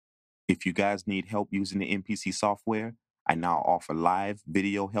If you guys need help using the MPC software, I now offer live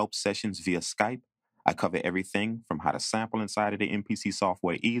video help sessions via Skype. I cover everything from how to sample inside of the MPC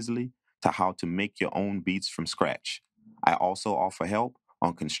software easily to how to make your own beats from scratch. I also offer help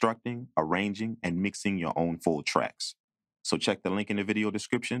on constructing, arranging, and mixing your own full tracks. So check the link in the video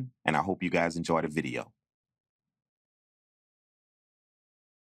description, and I hope you guys enjoy the video.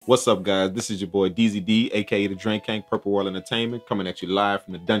 What's up, guys? This is your boy DZD, aka the Kang, Purple World Entertainment, coming at you live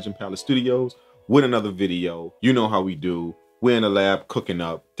from the Dungeon Palace Studios with another video. You know how we do. We're in the lab cooking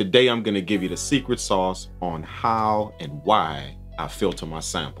up. Today, I'm going to give you the secret sauce on how and why I filter my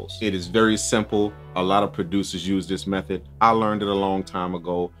samples. It is very simple. A lot of producers use this method. I learned it a long time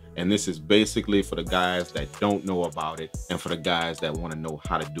ago, and this is basically for the guys that don't know about it and for the guys that want to know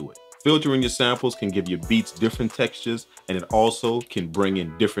how to do it. Filtering your samples can give your beats different textures, and it also can bring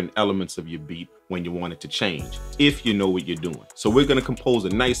in different elements of your beat when you want it to change, if you know what you're doing. So we're gonna compose a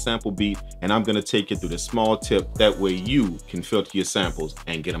nice sample beat, and I'm gonna take you through the small tip. That way you can filter your samples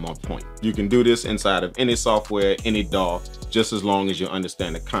and get them on point. You can do this inside of any software, any DAW, just as long as you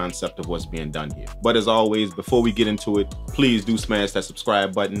understand the concept of what's being done here. But as always, before we get into it, please do smash that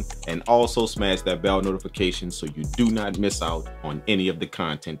subscribe button and also smash that bell notification so you do not miss out on any of the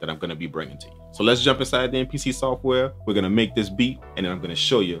content that I'm gonna be bringing to you. So let's jump inside the MPC software. We're gonna make this beat, and then I'm gonna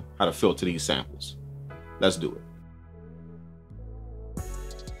show you how to filter these samples. Let's do it.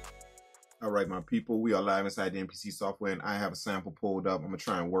 All right, my people, we are live inside the MPC software, and I have a sample pulled up. I'm gonna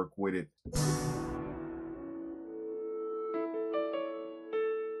try and work with it.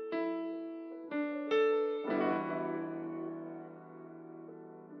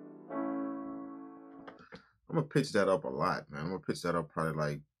 I'm gonna pitch that up a lot, man. I'm gonna pitch that up probably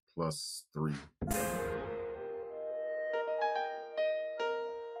like +3.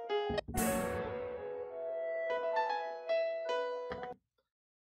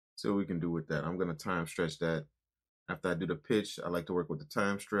 See what we can do with that. I'm gonna time stretch that. After I do the pitch, I like to work with the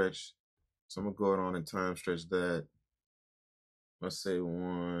time stretch. So I'm gonna go on and time stretch that. Let's say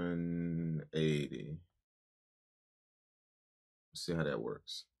 180. Let's see how that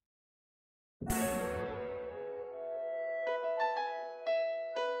works.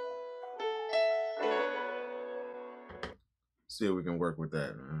 See if we can work with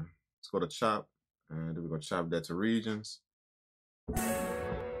that, man. Let's go to chop, and then we're gonna chop that to regions.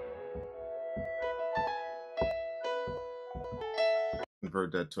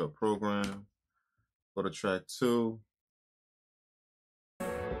 Convert that to a program. Go to track 2.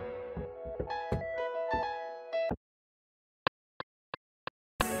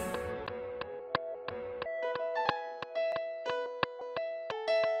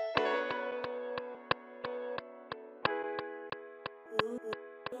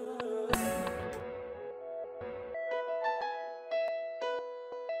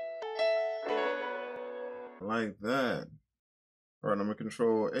 Like that. All right, I'm gonna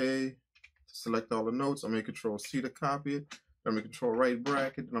control A to select all the notes. I'm gonna control C to copy it. I'm gonna control right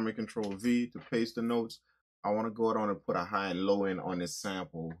bracket. Then I'm gonna control V to paste the notes. I want to go on and put a high and low end on this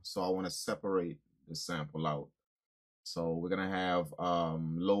sample. So I want to separate the sample out. So we're gonna have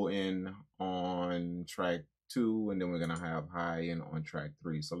low end on track 2, and then we're gonna have high end on track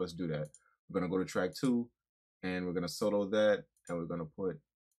 3. So let's do that. We're gonna go to track 2, and we're gonna solo that, and we're gonna put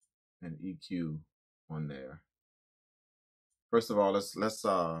an EQ on there. First of all, let's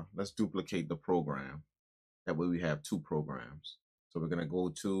duplicate the program. That way we have 2 programs. So we're gonna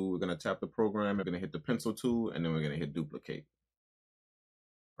tap the program, we're gonna hit the pencil tool, and then we're gonna hit duplicate.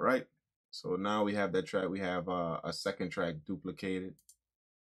 All right. So now we have that track. We have a second track duplicated.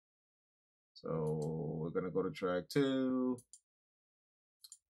 So we're gonna go to track 2,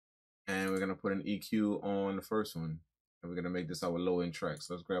 and we're gonna put an EQ on the first one, and we're gonna make this our low end track.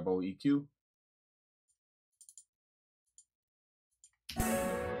 So let's grab our EQ.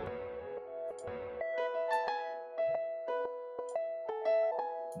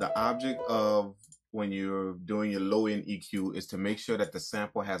 The object of when you're doing your low end EQ is to make sure that the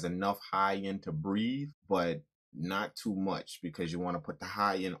sample has enough high end to breathe, but not too much, because you want to put the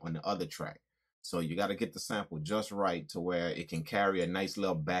high end on the other track. So you got to get the sample just right to where it can carry a nice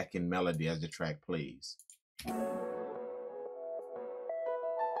little back end melody as the track plays.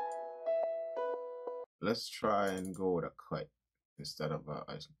 Let's try and go with a cut instead of a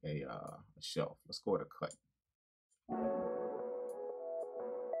shelf. Let's go with a cut.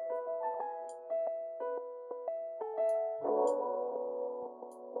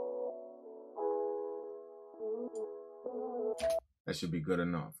 That should be good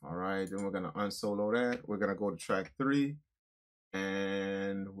enough. All right, then we're gonna unsolo that. We're gonna go to track 3,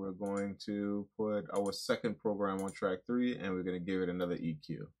 and we're going to put our second program on track 3, and we're gonna give it another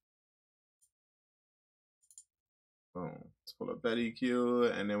EQ. Boom. Let's pull up that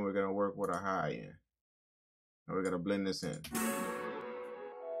EQ, and then we're gonna work with a high end. And we're gonna blend this in.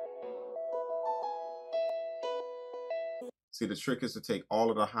 See, the trick is to take all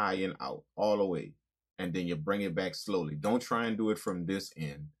of the high end out, all the way, and then you bring it back slowly. Don't try and do it from this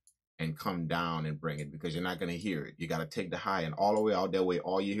end and come down and bring it, because you're not gonna hear it. You gotta take the high end all the way out. That way,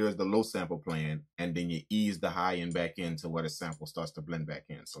 all you hear is the low sample playing, and then you ease the high end back into where the sample starts to blend back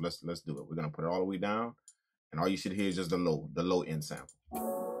in. So let's do it. We're gonna put it all the way down, and all you should hear is just the low end sample.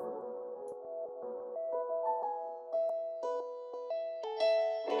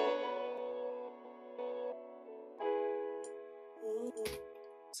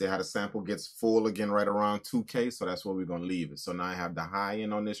 See how the sample gets full again right around 2K? So that's where we're going to leave it. So now I have the high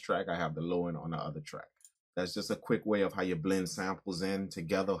end on this track. I have the low end on the other track. That's just a quick way of how you blend samples in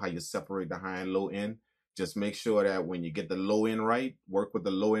together, how you separate the high and low end. Just make sure that when you get the low end right, work with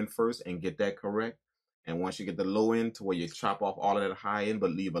the low end first and get that correct. And once you get the low end to where you chop off all of that high end,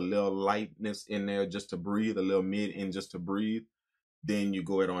 but leave a little lightness in there just to breathe, a little mid end just to breathe, then you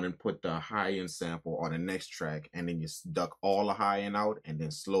go ahead on and put the high end sample on the next track, and then you duck all the high end out, and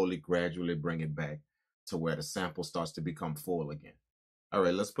then slowly, gradually bring it back to where the sample starts to become full again. All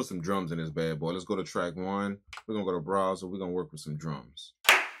right, let's put some drums in this bad boy. Let's go to track 1. We're gonna go to browser. We're gonna work with some drums.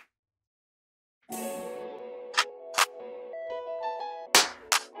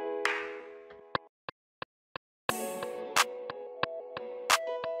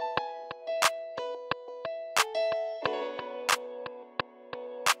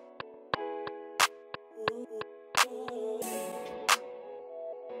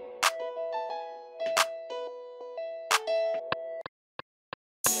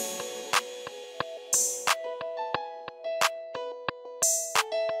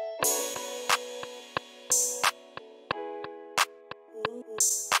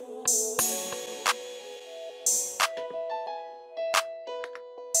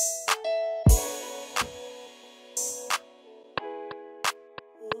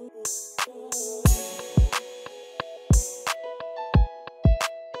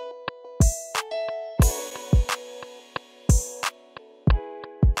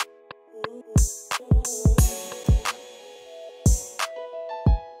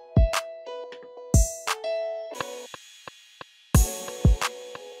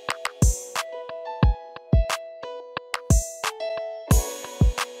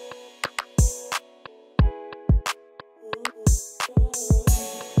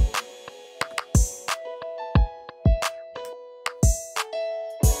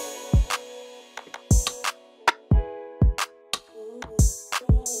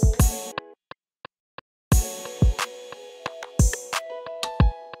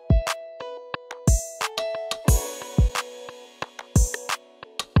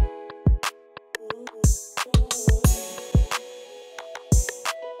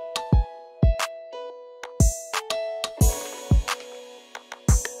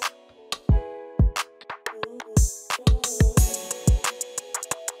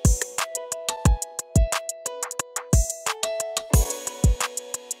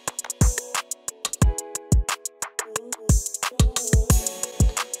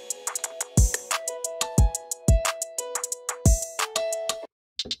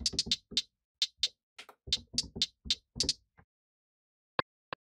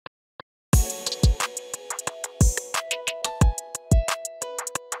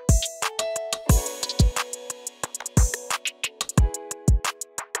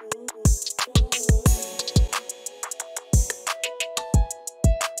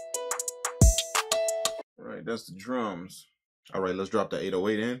 That's the drums. All right, let's drop the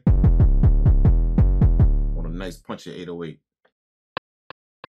 808 in. On a nice punchy 808.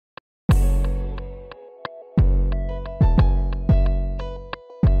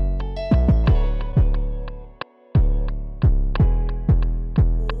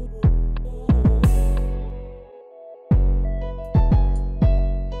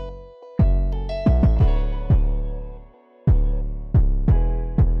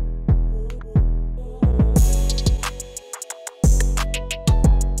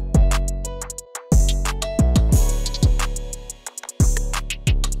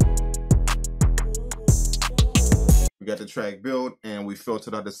 We got the track built and we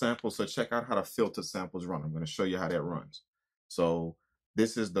filtered out the samples. So check out how the filtered samples run. I'm going to show you how that runs. So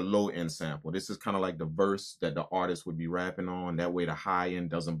this is the low end sample. This is kind of like the verse that the artist would be rapping on. That way the high end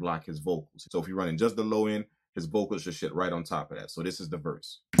doesn't block his vocals. So if you're running just the low end, his vocals should sit right on top of that. So this is the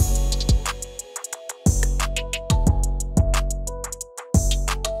verse.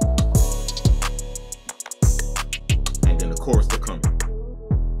 And then the chorus to come.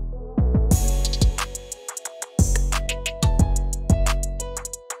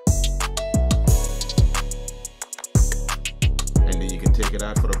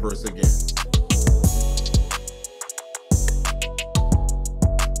 ride for the verse again.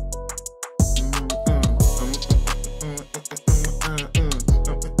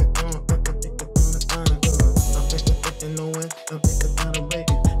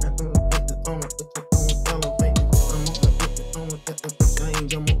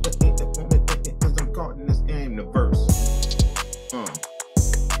 I'm caught in this game, the verse.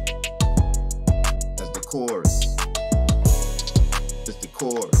 That's the chorus. It's the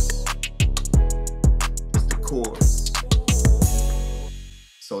chorus. It's the chorus.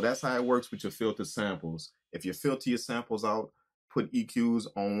 So that's how it works with your filter samples. If you filter your samples out, put EQs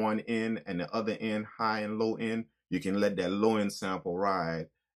on one end and the other end, high and low end, you can let that low end sample ride,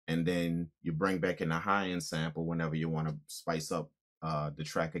 and then you bring back in the high end sample whenever you want to spice up the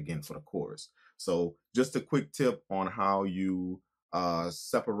track again for the chorus. So just a quick tip on how you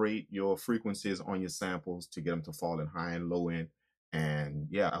separate your frequencies on your samples to get them to fall in high and low end. And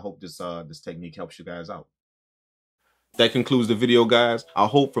yeah, I hope this technique helps you guys out. That concludes the video, guys. I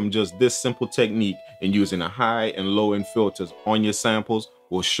hope from just this simple technique and using the high and low end filters on your samples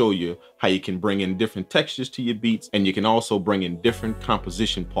will show you how you can bring in different textures to your beats, and you can also bring in different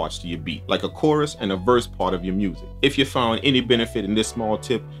composition parts to your beat, like a chorus and a verse part of your music. If you found any benefit in this small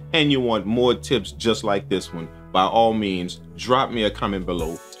tip and you want more tips just like this one, by all means, drop me a comment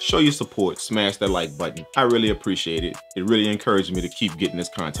below, show your support, smash that like button. I really appreciate it. It really encourages me to keep getting this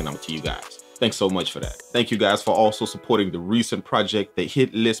content out to you guys. Thanks so much for that. Thank you guys for also supporting the recent project, the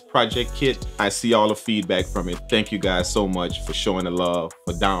Hit List Project Kit. I see all the feedback from it. Thank you guys so much for showing the love,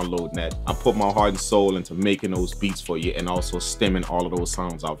 for downloading that. I put my heart and soul into making those beats for you and also stemming all of those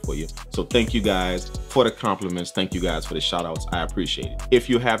sounds out for you. So thank you guys for the compliments. Thank you guys for the shout outs. I appreciate it.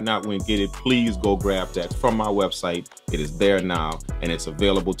 If you have not went get it, please go grab that from my website. It is there now and it's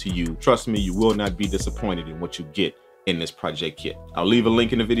available to you. Trust me, you will not be disappointed in what you get in this project kit. I'll leave a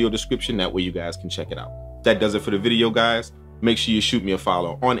link in the video description, that way you guys can check it out. That does it for the video, guys. Make sure you shoot me a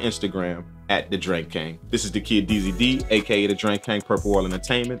follow on Instagram at The Drink Kang. This is the kid DZD, aka The Drink Kang, Purple World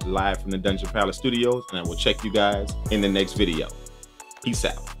Entertainment, live from the Dungeon Palace Studios, and I will check you guys in the next video. Peace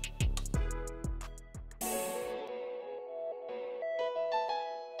out.